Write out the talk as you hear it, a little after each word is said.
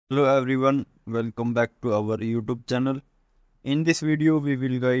Hello everyone, welcome back to our YouTube channel. In this video, we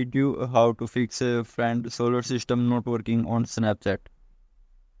will guide you how to fix a friend solar system not working on Snapchat.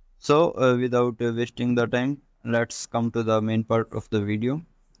 So without wasting the time, let's come to the main part of the video.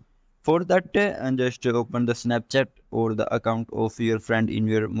 For that, just open the Snapchat or the account of your friend in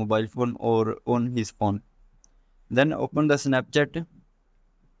your mobile phone or on his phone. Then open the Snapchat.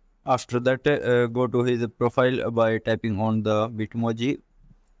 After that, go to his profile by tapping on the Bitmoji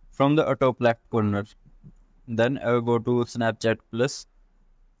from the top left corner. Then go to Snapchat Plus,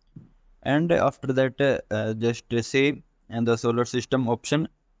 and after that just say and the solar system option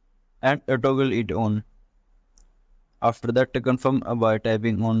and toggle it on. After that confirm by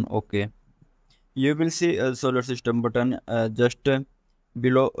typing on OK. You will see a solar system button just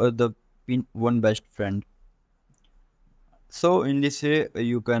below the pin one best friend. So in this way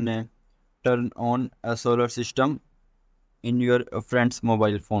you can turn on a solar system in your friend's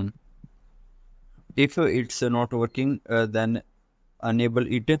mobile phone. If it's not working, then enable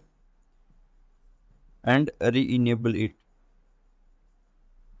it and re-enable it.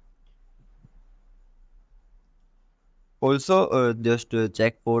 Also, just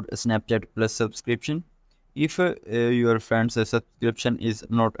check for Snapchat Plus subscription. If your friend's subscription is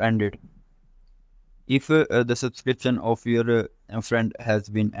not ended, if the subscription of your friend has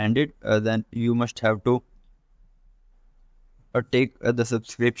been ended, then you must have to take the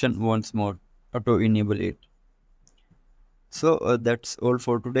subscription once more to enable it. So that's all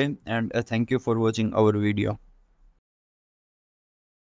for today, and thank you for watching our video.